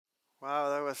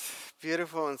Wow, that was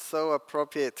beautiful and so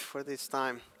appropriate for this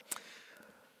time.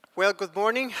 Well, good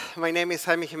morning. My name is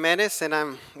Jaime Jimenez, and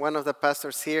I'm one of the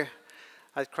pastors here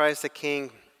at Christ the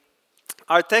King.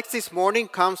 Our text this morning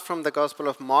comes from the Gospel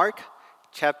of Mark,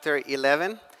 chapter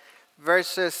 11,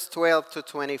 verses 12 to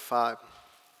 25.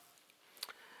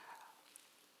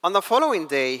 On the following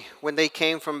day, when they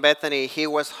came from Bethany, he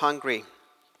was hungry.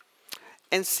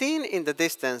 And seeing in the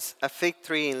distance a fig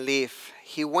tree in leaf,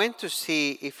 he went to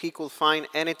see if he could find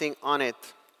anything on it.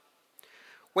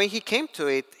 When he came to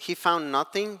it, he found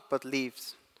nothing but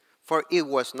leaves, for it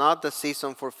was not the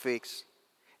season for figs.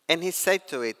 And he said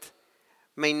to it,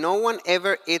 "May no one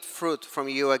ever eat fruit from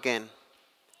you again."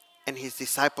 And his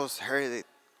disciples heard it.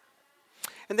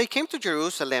 And they came to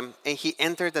Jerusalem, and he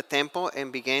entered the temple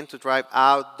and began to drive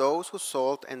out those who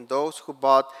sold and those who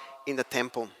bought in the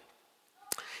temple.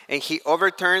 And he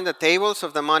overturned the tables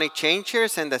of the money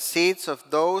changers and the seats of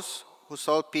those who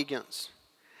sold pigeons.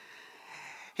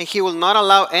 And he will not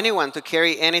allow anyone to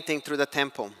carry anything through the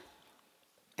temple.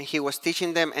 And he was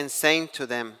teaching them and saying to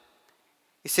them,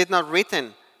 "Is it not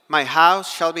written, 'My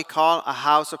house shall be called a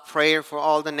house of prayer for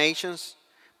all the nations'?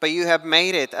 But you have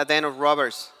made it a den of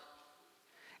robbers."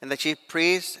 And the chief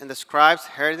priests and the scribes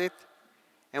heard it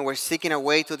and were seeking a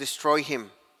way to destroy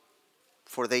him,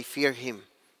 for they feared him,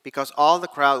 because all the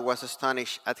crowd was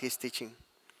astonished at his teaching.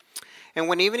 And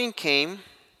when evening came,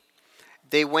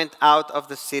 they went out of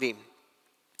the city.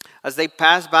 As they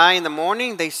passed by in the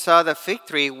morning, they saw the fig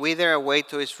tree wither away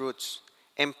to its roots.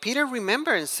 And Peter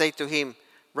remembered and said to him,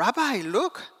 "Rabbi,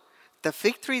 look, the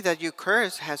fig tree that you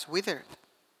cursed has withered."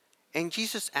 And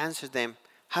Jesus answered them,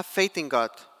 "Have faith in God.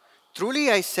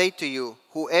 Truly I say to you,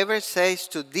 whoever says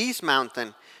to this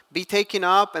mountain, 'Be taken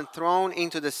up and thrown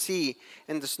into the sea,'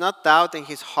 and does not doubt in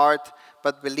his heart,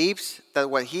 but believes that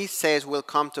what he says will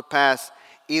come to pass,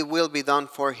 it will be done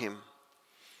for him.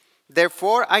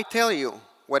 Therefore I tell you,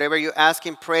 whatever you ask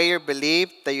in prayer,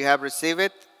 believe that you have received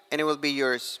it, and it will be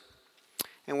yours.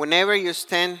 And whenever you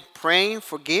stand praying,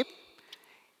 forgive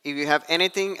if you have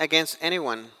anything against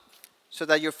anyone, so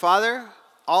that your Father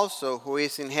also who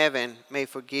is in heaven may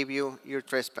forgive you your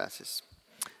trespasses."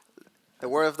 The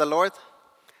word of the Lord.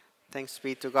 Thanks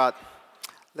be to God.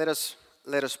 Let us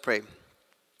pray.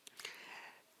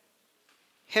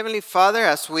 Heavenly Father,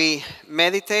 as we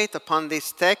meditate upon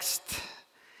this text,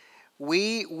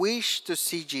 we wish to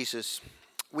see Jesus.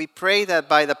 We pray that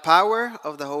by the power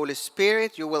of the Holy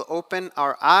Spirit, you will open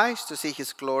our eyes to see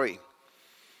his glory.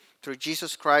 Through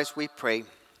Jesus Christ we pray.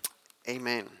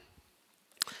 Amen.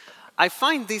 I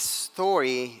find this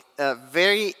story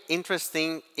very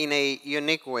interesting in a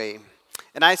unique way.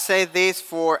 And I say this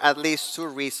for at least two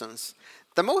reasons.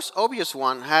 The most obvious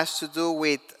one has to do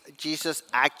with Jesus'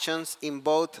 actions in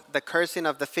both the cursing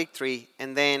of the fig tree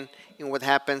and then in what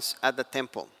happens at the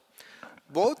temple.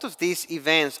 Both of these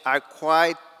events are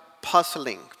quite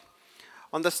puzzling.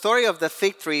 On the story of the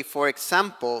fig tree, for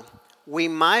example, we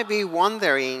might be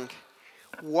wondering,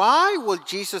 why would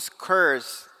Jesus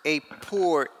curse a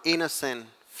poor, innocent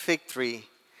fig tree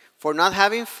for not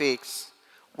having figs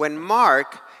when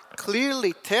Mark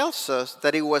clearly tells us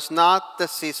that it was not the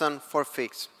season for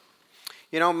figs?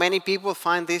 You know, many people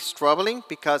find this troubling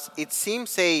because it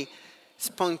seems a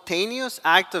spontaneous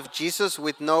act of Jesus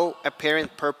with no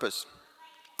apparent purpose.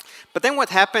 But then what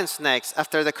happens next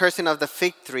after the cursing of the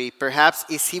fig tree perhaps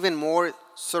is even more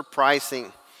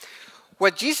surprising.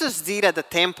 What Jesus did at the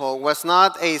temple was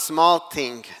not a small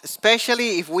thing,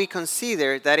 especially if we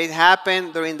consider that it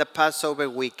happened during the Passover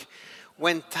week,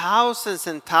 when thousands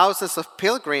and thousands of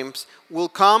pilgrims will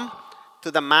come to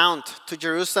the mount, to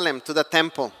Jerusalem, to the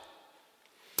temple.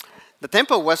 The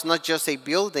temple was not just a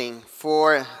building.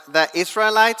 For the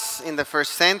Israelites in the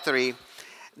first century,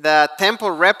 the temple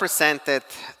represented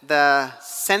the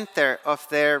center of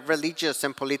their religious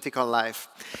and political life.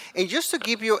 And just to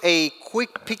give you a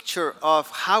quick picture of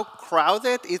how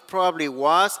crowded it probably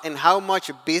was and how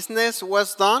much business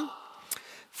was done,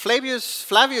 Flavius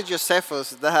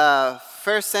Josephus, the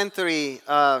first century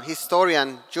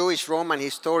historian, Jewish Roman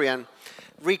historian,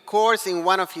 records in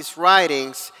one of his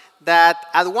writings that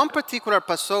at one particular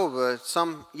Passover,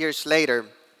 some years later,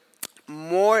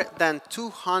 more than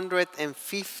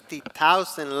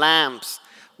 250,000 lambs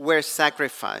were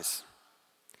sacrificed.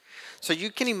 So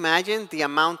you can imagine the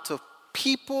amount of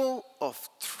people, of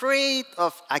trade,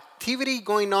 of activity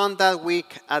going on that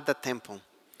week at the temple.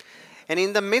 And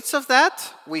in the midst of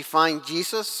that, we find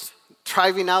Jesus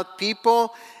driving out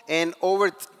people and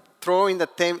overthrowing the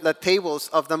tables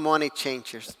of the money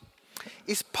changers.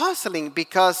 It's puzzling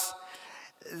because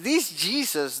this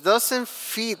Jesus doesn't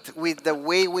fit with the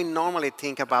way we normally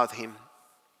think about him.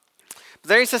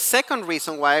 There is a second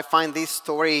reason why I find this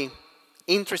story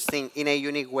interesting in a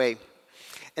unique way,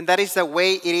 and that is the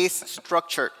way it is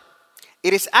structured.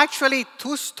 It is actually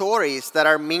two stories that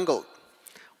are mingled.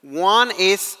 One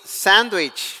is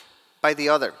sandwiched by the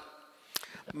other.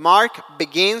 Mark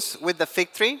begins with the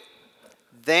fig tree,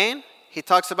 then he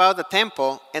talks about the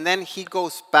temple, and then he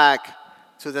goes back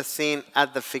to the scene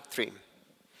at the fig tree.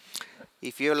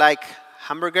 If you like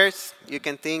hamburgers, you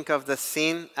can think of the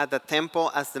scene at the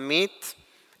temple as the meat,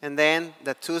 and then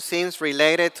the two scenes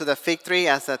related to the fig tree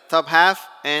as the top half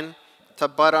and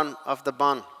top bottom of the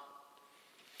bun.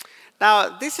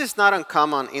 Now, this is not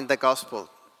uncommon in the gospel,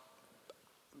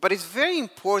 but it's very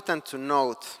important to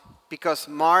note because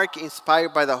Mark,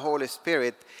 inspired by the Holy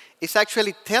Spirit, is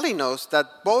actually telling us that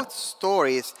both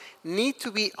stories need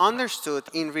to be understood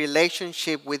in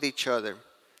relationship with each other.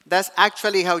 That's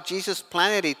actually how Jesus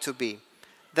planned it to be.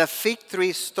 The fig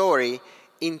tree story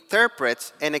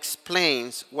interprets and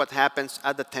explains what happens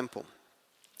at the temple.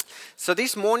 So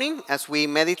this morning, as we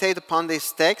meditate upon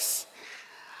this text,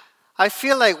 I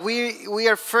feel like we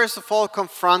are first of all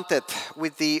confronted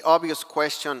with the obvious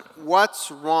question,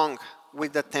 what's wrong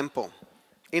with the temple?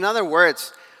 In other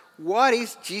words, what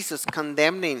is Jesus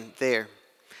condemning there?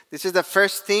 This is the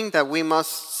first thing that we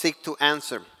must seek to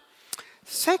answer.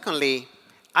 Secondly,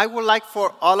 I would like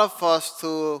for all of us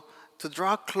to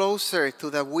draw closer to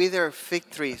the withered fig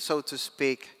tree, so to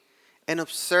speak, and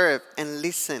observe and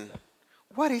listen.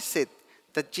 What is it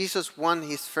that Jesus wants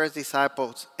his first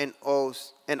disciples and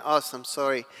us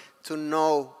to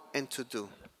know and to do?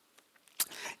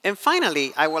 And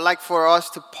finally, I would like for us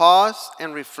to pause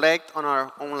and reflect on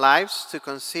our own lives to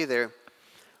consider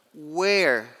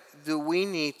where do we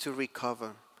need to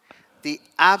recover the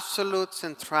absolute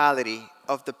centrality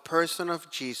of the person of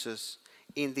Jesus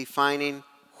in defining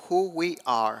who we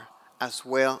are as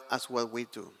well as what we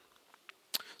do.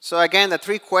 So again, the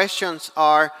three questions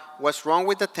are, what's wrong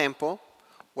with the temple?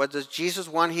 What does Jesus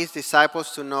want his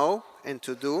disciples to know and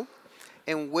to do?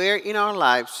 And where in our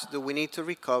lives do we need to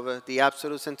recover the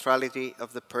absolute centrality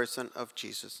of the person of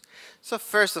Jesus? So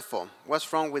first of all,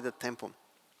 what's wrong with the temple?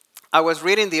 I was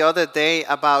reading the other day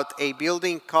about a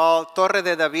building called Torre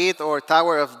de David or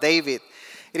Tower of David.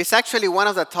 It is actually one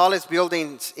of the tallest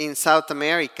buildings in South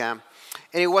America.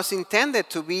 And it was intended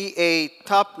to be a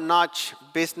top-notch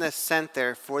business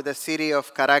center for the city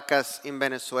of Caracas in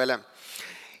Venezuela.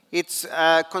 Its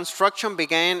construction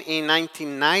began in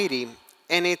 1990,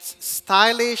 and its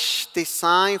stylish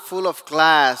design full of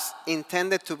glass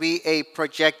intended to be a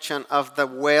projection of the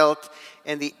wealth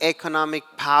and the economic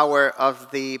power of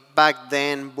the back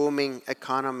then booming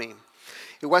economy.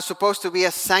 It was supposed to be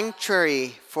a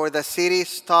sanctuary for the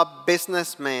city's top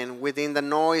businessmen within the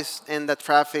noise and the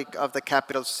traffic of the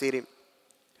capital city.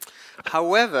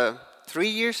 However, 3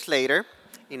 years later,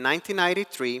 in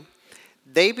 1993,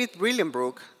 David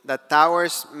Brillenbrook, the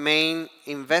tower's main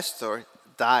investor,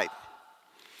 died.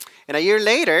 And a year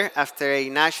later, after a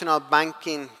national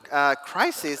banking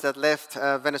crisis that left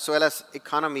Venezuela's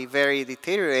economy very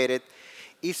deteriorated,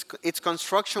 its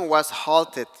construction was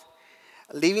halted,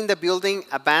 leaving the building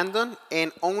abandoned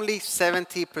and only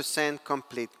 70%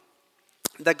 complete.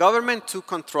 The government took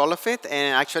control of it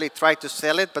and actually tried to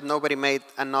sell it, but nobody made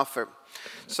an offer.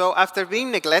 So after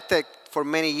being neglected for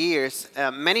many years,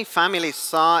 many families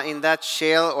saw in that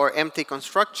shell or empty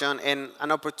construction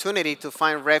an opportunity to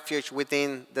find refuge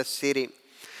within the city.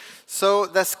 So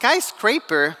the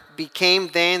skyscraper became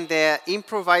then the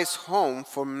improvised home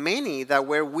for many that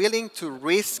were willing to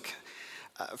risk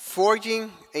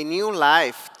forging a new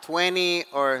life 20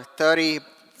 or 30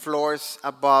 floors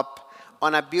above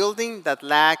on a building that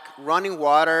lacked running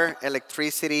water,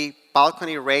 electricity,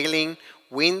 balcony railing,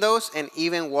 windows, and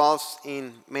even walls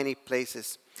in many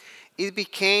places. It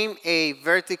became a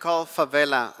vertical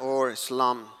favela or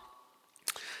slum.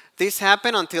 This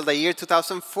happened until the year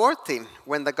 2014,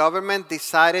 when the government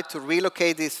decided to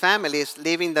relocate these families,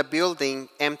 leaving the building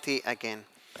empty again.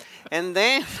 And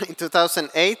then in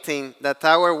 2018, the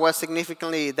tower was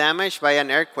significantly damaged by an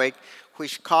earthquake,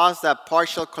 which caused a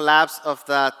partial collapse of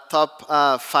the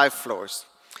top 5 floors.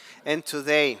 And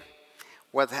today,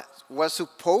 what was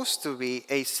supposed to be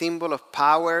a symbol of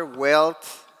power,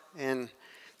 wealth, and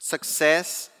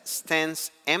success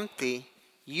stands empty,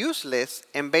 useless,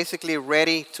 and basically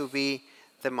ready to be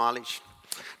demolished.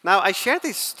 Now, I share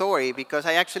this story because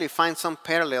I actually find some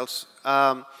parallels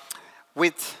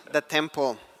with the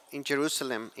temple in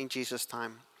Jerusalem in Jesus'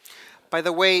 time. By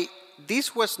the way,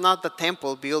 this was not the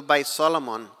temple built by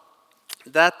Solomon.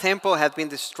 That temple had been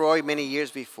destroyed many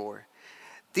years before.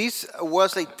 This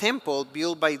was a temple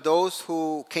built by those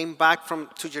who came back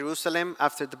to Jerusalem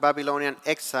after the Babylonian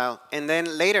exile, and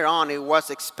then later on it was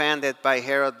expanded by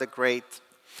Herod the Great.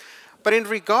 But in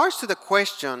regards to the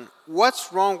question,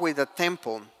 what's wrong with the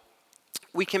temple?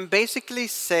 We can basically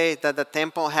say that the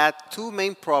temple had two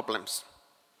main problems.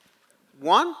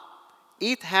 One,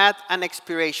 it had an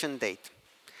expiration date,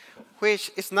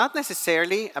 which is not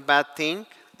necessarily a bad thing,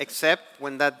 except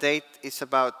when that date is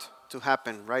about to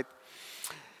happen, right?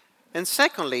 And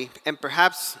secondly, and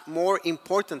perhaps more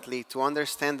importantly to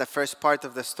understand the first part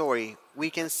of the story, we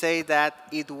can say that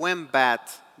it went bad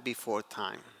before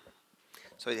time.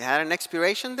 So it had an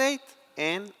expiration date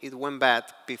and it went bad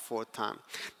before time.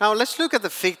 Now let's look at the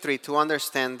fig tree to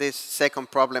understand this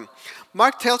second problem.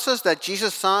 Mark tells us that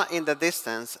Jesus saw in the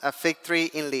distance a fig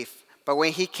tree in leaf, but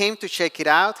when he came to check it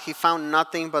out, he found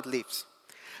nothing but leaves.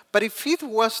 But if it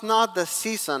was not the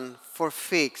season for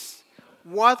figs,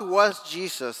 what was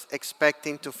Jesus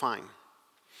expecting to find?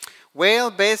 Well,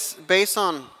 based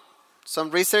on some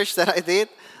research that I did,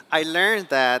 I learned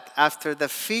that after the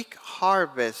fig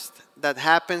harvest that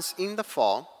happens in the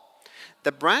fall,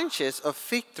 the branches of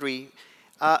fig tree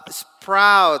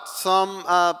sprout some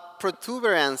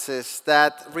protuberances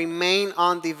that remain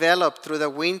undeveloped through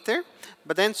the winter,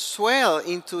 but then swell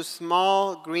into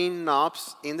small green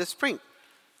knobs in the spring.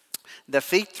 The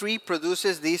fig tree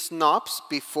produces these knobs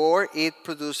before it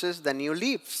produces the new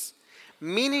leaves,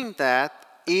 meaning that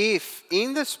if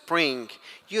in the spring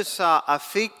you saw a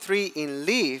fig tree in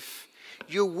leaf,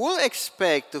 you will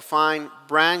expect to find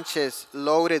branches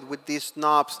loaded with these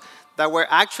knobs that were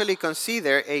actually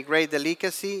considered a great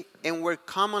delicacy and were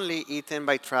commonly eaten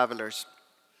by travelers.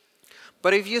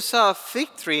 But if you saw a fig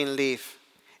tree in leaf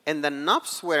and the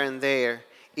knobs weren't there,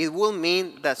 it will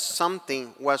mean that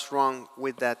something was wrong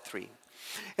with that tree.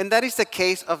 And that is the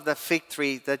case of the fig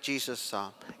tree that Jesus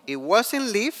saw. It was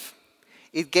in leaf,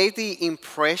 it gave the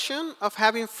impression of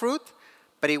having fruit,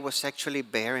 but it was actually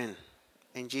barren.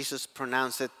 And Jesus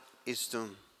pronounced it its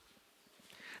doom.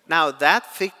 Now, that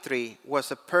fig tree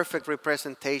was a perfect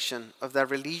representation of the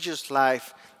religious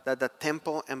life that the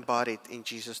temple embodied in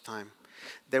Jesus' time.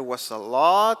 There was a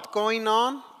lot going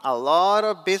on, a lot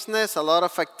of business, a lot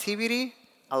of activity,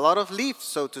 a lot of leaves,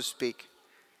 so to speak.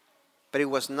 But it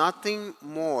was nothing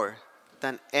more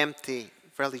than empty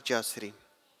religiosity.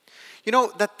 You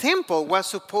know, the temple was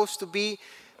supposed to be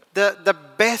the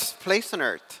best place on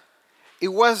earth. It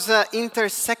was the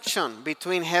intersection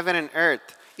between heaven and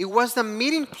earth. It was the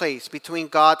meeting place between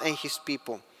God and his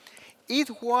people. It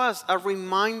was a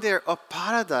reminder of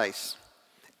paradise.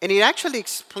 And it actually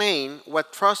explained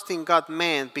what trusting God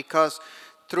meant, because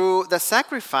through the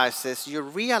sacrifices, you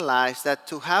realize that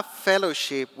to have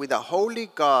fellowship with a holy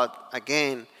God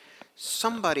again,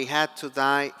 somebody had to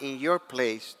die in your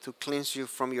place to cleanse you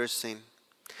from your sin.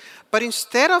 But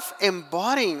instead of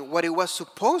embodying what it was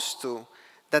supposed to,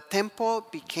 the temple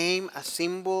became a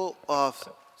symbol of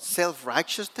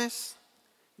self-righteousness,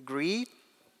 greed,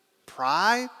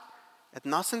 pride,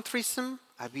 ethnocentrism,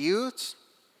 abuse.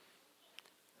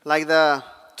 Like the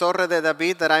Torre de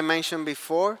David that I mentioned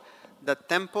before, the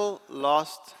temple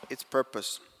lost its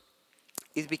purpose.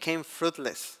 It became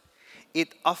fruitless.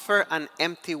 It offered an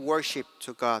empty worship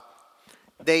to God.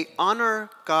 They honor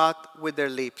God with their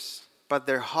lips, but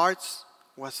their hearts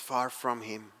was far from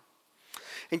him.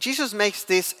 And Jesus makes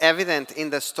this evident in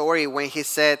the story when he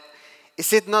said,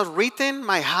 "Is it not written,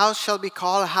 my house shall be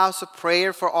called a house of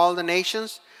prayer for all the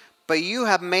nations? But you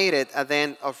have made it a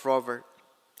den of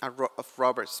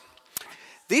robbers."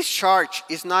 This charge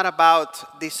is not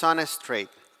about dishonest trade.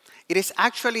 It is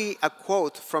actually a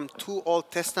quote from two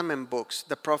Old Testament books,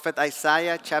 the prophet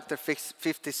Isaiah chapter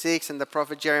 56 and the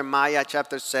prophet Jeremiah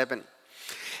chapter 7.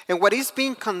 And what is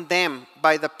being condemned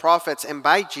by the prophets and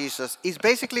by Jesus is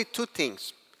basically two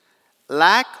things: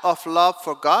 lack of love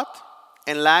for God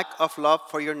and lack of love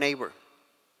for your neighbor.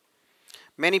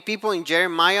 Many people in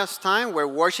Jeremiah's time were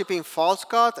worshiping false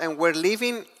gods and were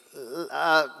living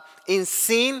in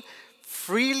sin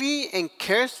freely and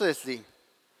carelessly.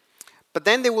 But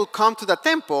then they will come to the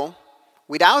temple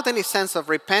without any sense of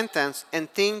repentance and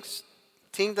think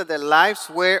that their lives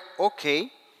were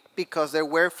okay because they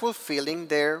were fulfilling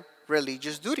their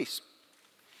religious duties.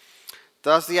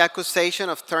 Thus the accusation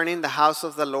of turning the house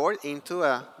of the Lord into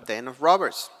a den of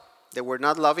robbers. They were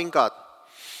not loving God.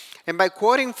 And by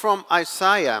quoting from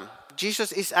Isaiah,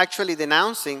 Jesus is actually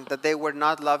denouncing that they were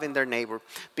not loving their neighbor,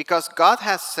 because God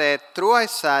has said through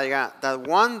Isaiah that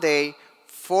one day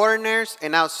foreigners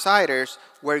and outsiders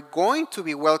were going to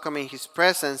be welcomed in his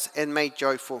presence and made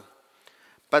joyful.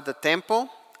 But the temple,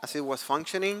 as it was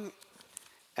functioning,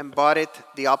 embodied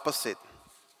the opposite.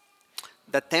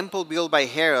 The temple built by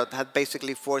Herod had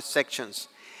basically 4 sections.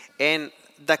 And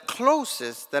the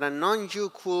closest that a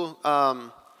non-Jew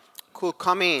could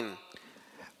come in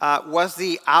was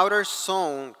the outer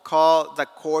zone called the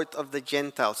Court of the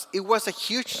Gentiles. It was a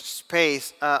huge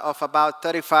space of about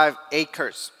 35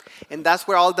 acres. And that's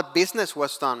where all the business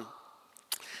was done.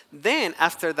 Then,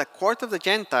 after the Court of the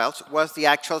Gentiles was the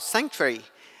actual sanctuary.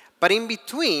 But in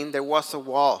between, there was a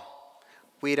wall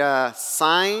with a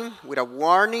sign, with a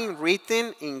warning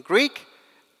written in Greek,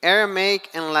 Aramaic,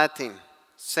 and Latin,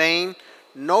 saying,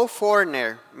 "No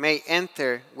foreigner may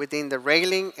enter within the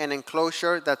railing and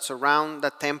enclosure that surround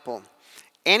the temple.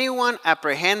 Anyone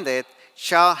apprehended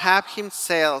shall have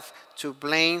himself to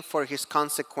blame for his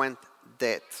consequent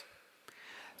death."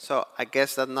 So I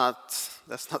guess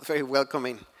that's not very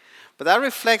welcoming. But that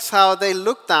reflects how they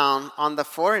look down on the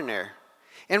foreigner.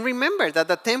 And remember that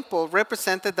the temple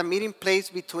represented the meeting place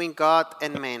between God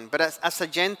and man. But as a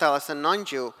Gentile, as a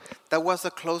non-Jew, that was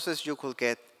the closest you could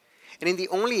get. And in the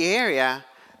only area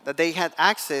that they had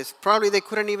access, probably they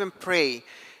couldn't even pray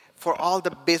for all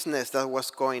the business that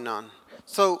was going on.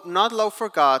 So not love for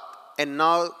God and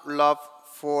not love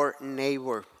for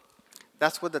neighbor.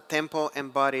 That's what the temple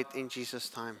embodied in Jesus'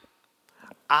 time.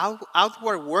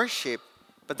 Outward worship,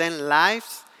 but then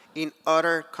lives in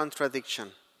utter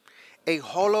contradiction. A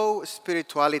hollow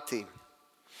spirituality.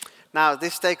 Now,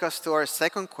 this takes us to our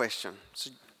second question. So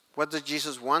what does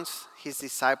Jesus want his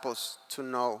disciples to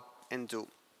know and do?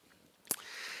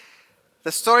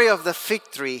 The story of the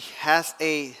fig tree has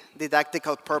a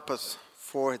didactical purpose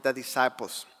for the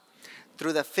disciples.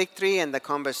 Through the fig tree and the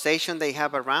conversation they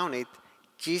have around it,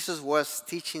 Jesus was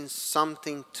teaching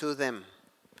something to them.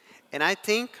 And I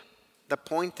think the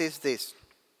point is this.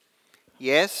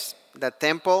 Yes, the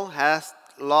temple has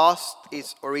lost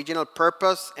its original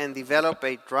purpose and developed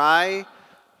a dry,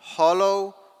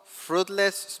 hollow,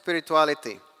 fruitless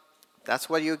spirituality. That's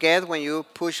what you get when you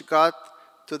push God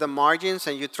to the margins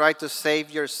and you try to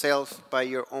save yourself by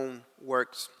your own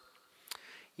works.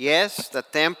 Yes, the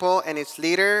temple and its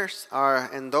leaders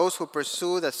and those who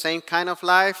pursue the same kind of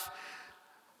life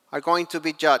are going to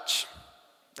be judged.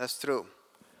 That's true.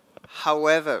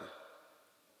 However,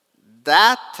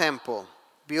 that temple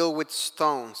built with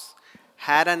stones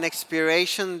had an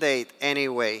expiration date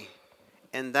anyway,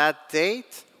 and that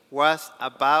date was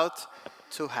about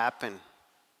to happen.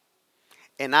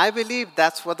 And I believe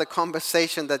that's what the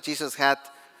conversation that Jesus had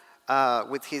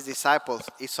with his disciples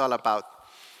is all about.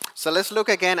 So let's look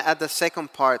again at the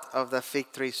second part of the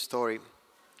fig tree story.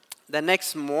 The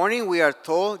next morning, we are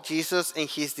told Jesus and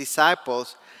his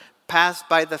disciples passed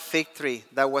by the fig tree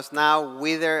that was now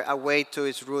withered away to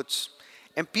its roots.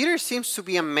 And Peter seems to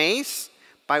be amazed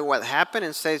by what happened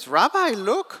and says, "Rabbi,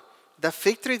 look, the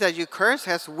fig tree that you cursed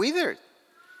has withered."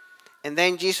 And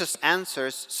then Jesus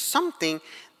answers something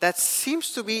that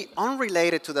seems to be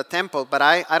unrelated to the temple, but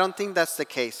I don't think that's the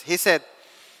case. He said,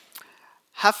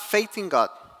 "Have faith in God.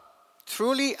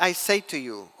 Truly I say to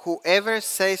you, whoever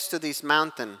says to this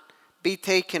mountain, 'Be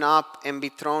taken up and be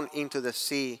thrown into the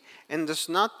sea,' and does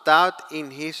not doubt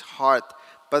in his heart,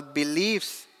 but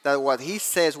believes that what he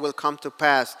says will come to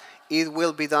pass, it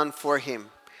will be done for him.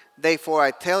 Therefore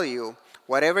I tell you,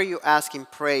 whatever you ask in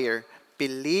prayer,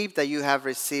 believe that you have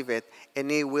received it,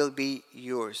 and it will be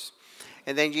yours."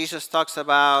 And then Jesus talks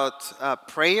about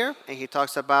prayer, and he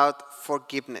talks about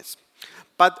forgiveness.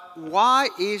 But why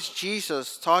is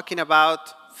Jesus talking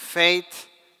about faith,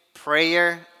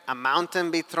 prayer, a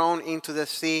mountain be thrown into the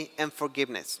sea, and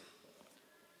forgiveness?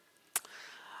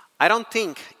 I don't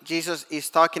think Jesus is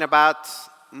talking about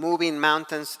moving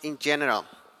mountains in general.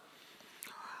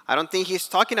 I don't think he's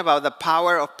talking about the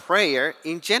power of prayer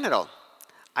in general.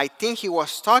 I think he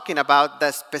was talking about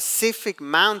the specific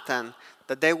mountain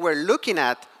that they were looking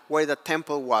at where the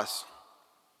temple was.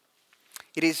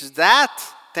 It is that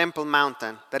temple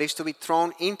mountain that is to be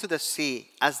thrown into the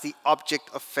sea as the object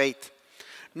of faith.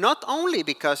 Not only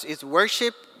because its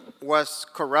worship was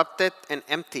corrupted and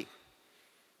empty,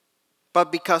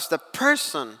 but because the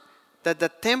person that the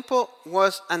temple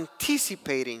was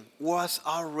anticipating was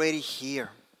already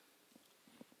here.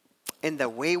 And the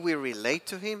way we relate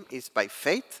to him is by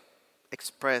faith,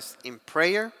 expressed in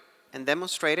prayer, and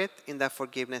demonstrated in the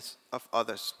forgiveness of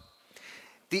others.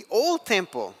 The old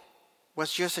temple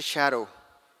was just a shadow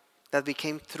that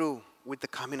became true with the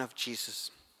coming of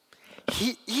Jesus.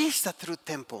 He is the true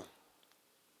temple.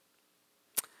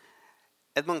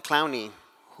 Edmund Clowney,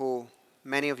 who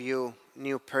many of you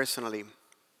knew personally,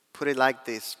 put it like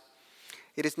this: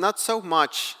 it is not so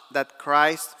much that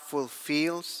Christ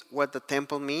fulfills what the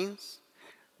temple means.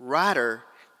 Rather,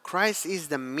 Christ is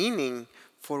the meaning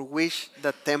for which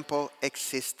the temple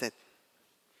existed.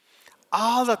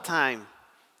 all the time,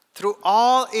 through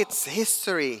all its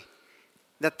history,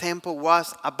 the temple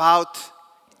was about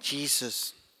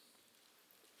Jesus.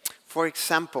 For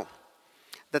example,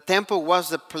 the temple was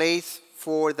the place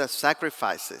for the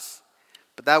sacrifices.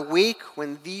 But that week,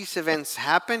 when these events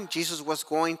happened, Jesus was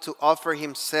going to offer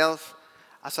himself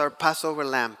as our Passover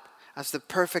lamb, as the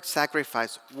perfect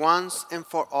sacrifice, once and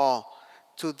for all,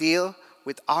 to deal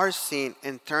with our sin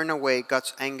and turn away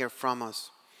God's anger from us.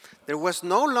 There was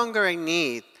no longer a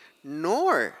need,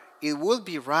 nor it would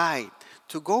be right,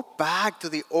 to go back to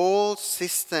the old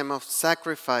system of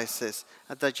sacrifices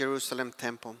at the Jerusalem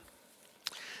temple.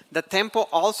 The temple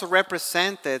also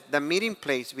represented the meeting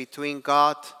place between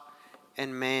God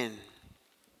and man.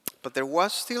 But there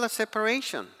was still a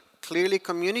separation, clearly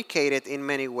communicated in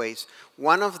many ways.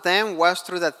 One of them was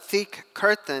through the thick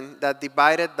curtain that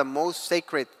divided the most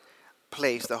sacred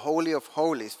place, the Holy of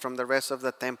Holies, from the rest of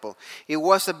the temple. It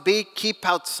was a big keep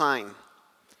out sign.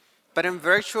 But in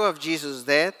virtue of Jesus'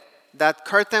 death, that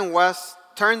curtain was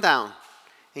turned down,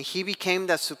 and he became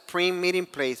the supreme meeting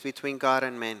place between God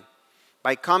and man.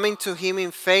 By coming to him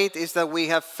in faith is that we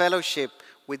have fellowship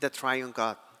with the triune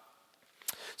God.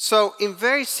 So, in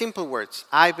very simple words,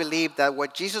 I believe that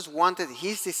what Jesus wanted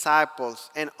his disciples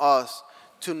and us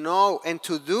to know and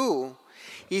to do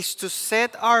is to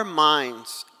set our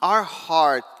minds, our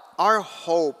heart, our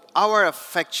hope, our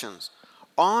affections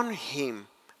on him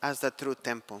as the true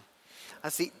temple,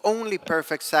 as the only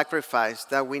perfect sacrifice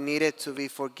that we needed to be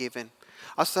forgiven,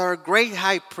 as our great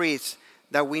high priest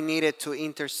that we needed to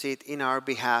intercede in our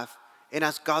behalf, and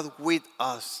as God with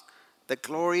us, the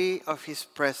glory of his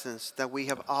presence that we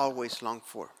have always longed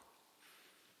for.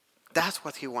 That's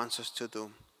what he wants us to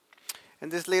do.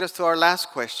 And this leads us to our last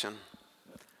question.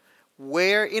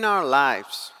 Where in our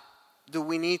lives do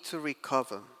we need to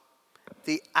recover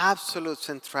the absolute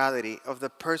centrality of the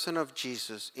person of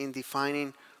Jesus in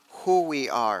defining who we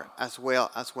are as well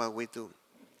as what we do?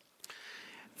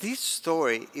 This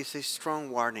story is a strong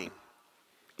warning.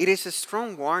 It is a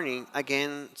strong warning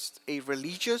against a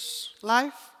religious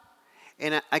life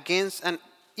and against an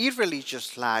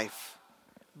irreligious life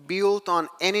built on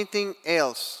anything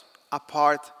else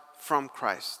apart from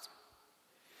Christ.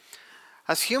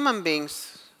 As human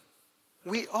beings,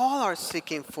 we all are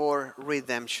seeking for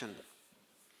redemption.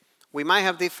 We might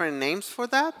have different names for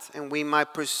that, and we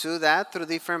might pursue that through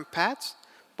different paths,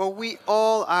 but we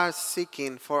all are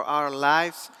seeking for our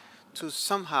lives to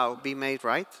somehow be made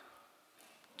right,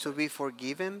 to be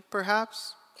forgiven,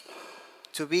 perhaps,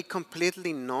 to be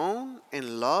completely known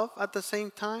and loved at the same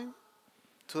time,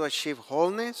 to achieve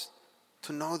wholeness,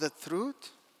 to know the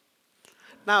truth.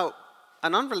 Now, a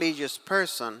non-religious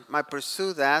person might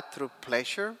pursue that through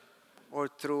pleasure or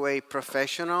through a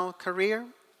professional career.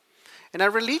 And a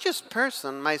religious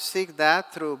person might seek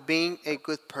that through being a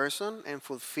good person and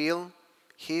fulfill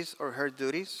his or her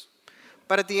duties.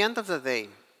 But at the end of the day,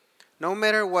 no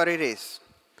matter what it is,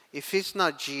 if it's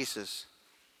not Jesus,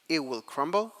 it will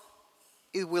crumble,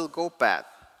 it will go bad,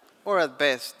 or at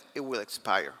best, it will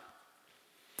expire.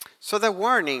 So the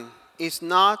warning is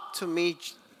not to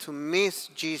miss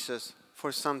Jesus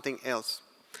for something else.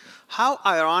 How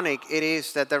ironic it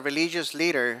is that the religious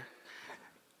leader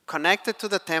connected to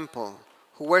the temple,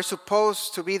 who were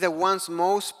supposed to be the ones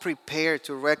most prepared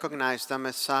to recognize the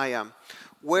Messiah,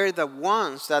 were the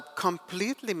ones that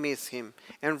completely missed him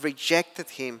and rejected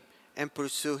him and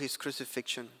pursued his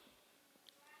crucifixion.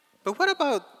 But what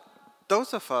about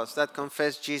those of us that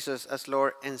confess Jesus as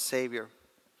Lord and Savior?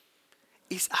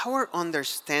 Is our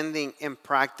understanding and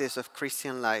practice of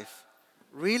Christian life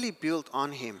really built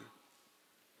on him?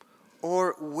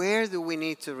 Or where do we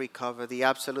need to recover the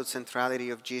absolute centrality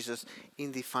of Jesus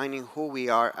in defining who we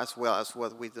are as well as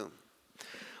what we do?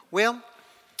 Well,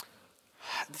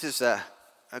 this is a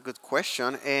good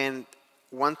question, and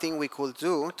one thing we could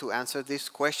do to answer this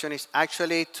question is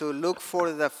actually to look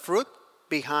for the fruit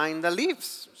behind the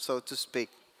leaves, so to speak.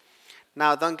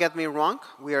 Now, don't get me wrong,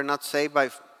 we are not saved by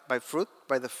the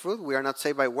fruit. We are not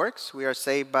saved by works. We are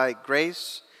saved by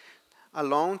grace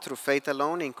alone, through faith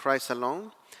alone, in Christ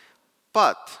alone.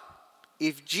 But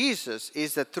if Jesus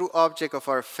is the true object of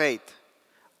our faith,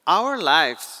 our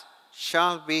lives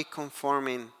shall be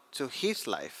conforming to his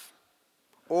life.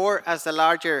 Or as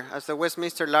the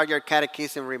Westminster Larger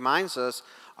Catechism reminds us,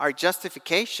 our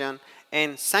justification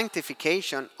and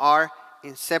sanctification are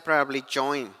inseparably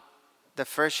joined. The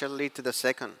first shall lead to the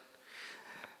second.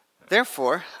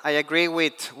 Therefore, I agree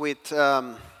with what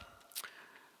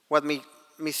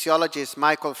missiologist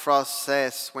Michael Frost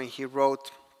says when he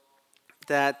wrote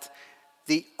that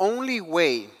the only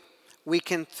way we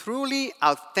can truly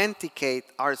authenticate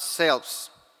ourselves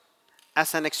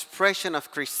as an expression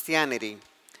of Christianity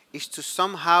is to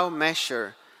somehow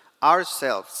measure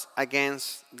ourselves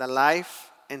against the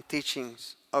life and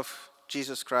teachings of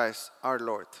Jesus Christ, our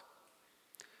Lord.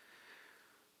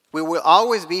 We will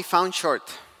always be found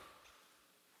short.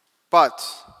 But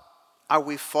are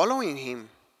we following him?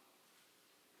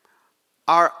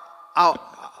 Are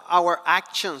our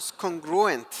actions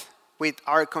congruent with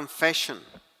our confession?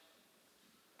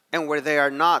 And where they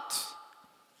are not,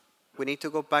 we need to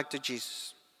go back to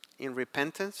Jesus in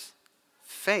repentance,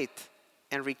 faith,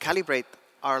 and recalibrate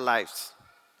our lives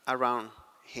around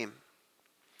him.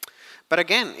 But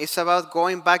again, it's about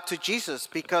going back to Jesus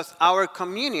because our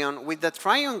communion with the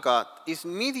triune God is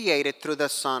mediated through the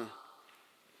Son.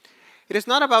 It is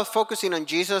not about focusing on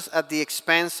Jesus at the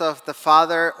expense of the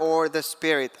Father or the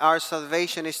Spirit. Our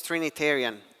salvation is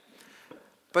Trinitarian.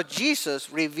 But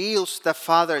Jesus reveals the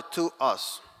Father to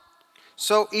us.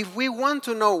 So if we want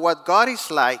to know what God is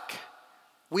like,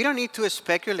 we don't need to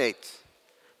speculate.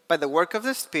 By the work of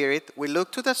the Spirit, we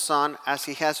look to the Son as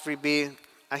he has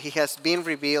been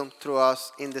revealed through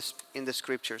us in the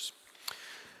Scriptures.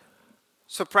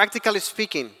 So practically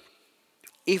speaking,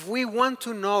 if we want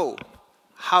to know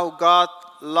how God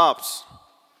loves,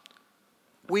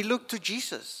 we look to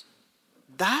Jesus.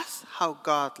 That's how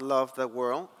God loved the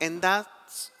world, and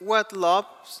that's what love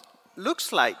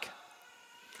looks like.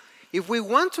 If we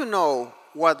want to know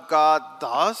what God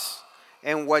does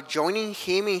and what joining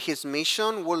him in his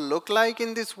mission will look like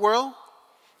in this world,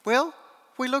 well,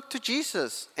 we look to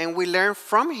Jesus and we learn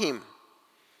from him.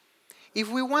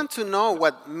 If we want to know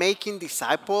what making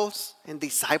disciples and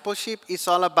discipleship is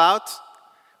all about,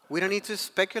 we don't need to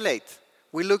speculate.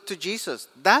 We look to Jesus.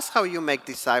 That's how you make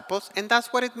disciples, and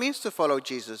that's what it means to follow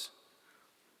Jesus.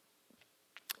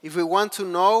 If we want to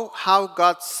know how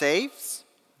God saves,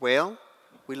 well,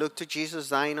 we look to Jesus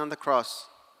dying on the cross.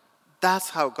 That's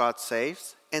how God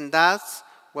saves, and that's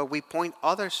what we point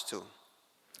others to.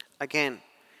 Again,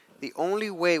 the only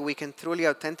way we can truly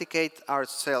authenticate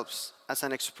ourselves as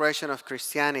an expression of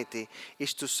Christianity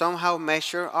is to somehow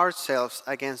measure ourselves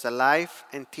against the life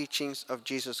and teachings of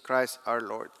Jesus Christ our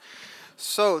Lord.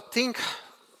 So think,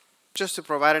 just to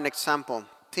provide an example,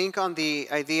 think on the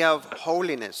idea of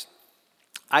holiness.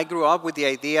 I grew up with the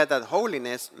idea that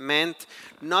holiness meant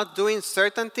not doing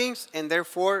certain things and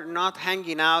therefore not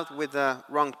hanging out with the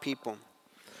wrong people.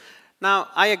 Now,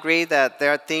 I agree that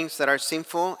there are things that are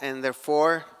sinful and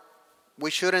therefore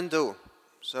we shouldn't do.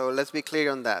 So let's be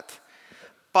clear on that.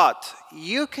 But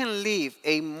you can live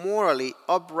a morally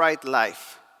upright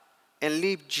life and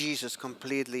leave Jesus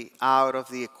completely out of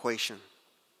the equation.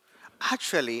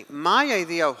 Actually, my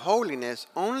idea of holiness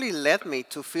only led me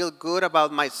to feel good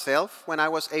about myself when I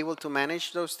was able to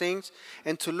manage those things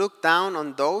and to look down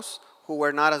on those who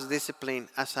were not as disciplined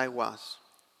as I was.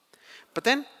 But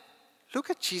then, look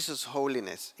at Jesus'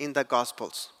 holiness in the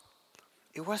Gospels.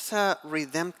 It was a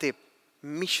redemptive,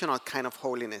 missional kind of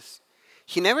holiness.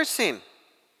 He never sinned,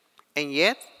 and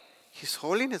yet his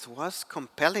holiness was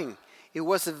compelling. It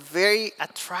was a very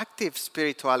attractive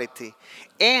spirituality,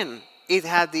 and it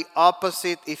had the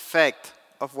opposite effect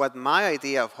of what my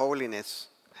idea of holiness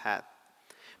had.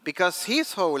 Because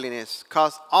his holiness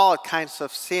caused all kinds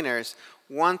of sinners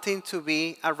wanting to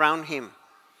be around him.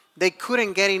 They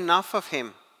couldn't get enough of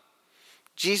him.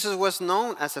 Jesus was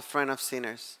known as a friend of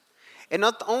sinners. And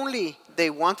not only they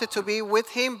wanted to be with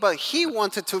him, but he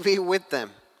wanted to be with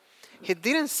them. He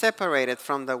didn't separate it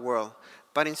from the world,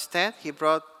 but instead he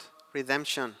brought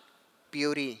redemption,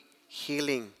 beauty,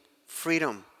 healing,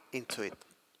 freedom into it.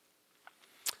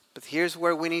 But here's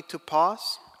where we need to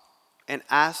pause and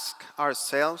ask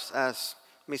ourselves, as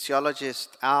missiologists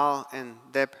Al and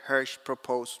Deb Hirsch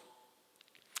propose,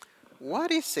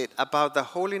 what is it about the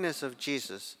holiness of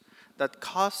Jesus that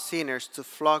caused sinners to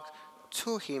flock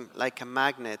to him like a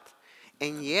magnet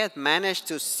and yet manage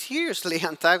to seriously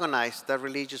antagonize the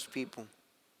religious people?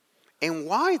 And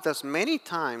why does many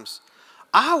times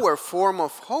our form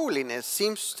of holiness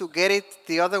seems to get it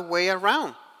the other way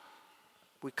around?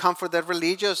 We comfort the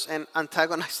religious and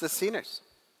antagonize the sinners.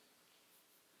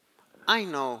 I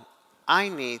know I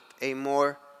need a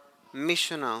more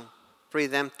missional,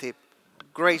 redemptive,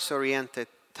 grace-oriented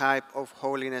type of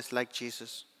holiness like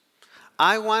Jesus.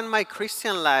 I want my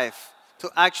Christian life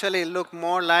to actually look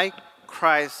more like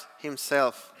Christ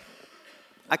himself.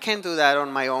 I can't do that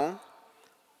on my own,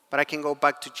 but I can go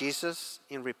back to Jesus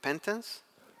in repentance,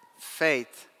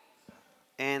 faith,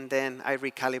 and then I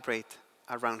recalibrate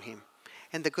around him.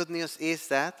 And the good news is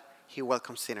that he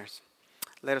welcomes sinners.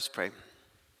 Let us pray.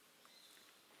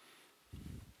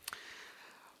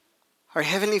 Our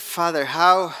Heavenly Father,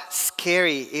 how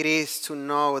scary it is to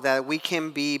know that we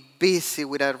can be busy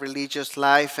with our religious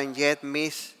life and yet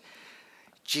miss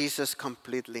Jesus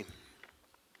completely.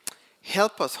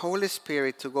 Help us, Holy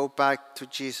Spirit, to go back to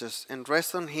Jesus and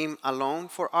rest on Him alone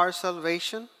for our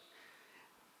salvation,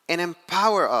 and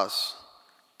empower us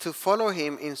to follow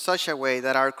Him in such a way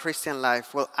that our Christian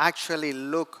life will actually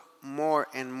look more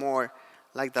and more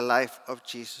like the life of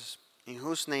Jesus, in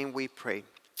whose name we pray.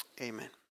 Amen.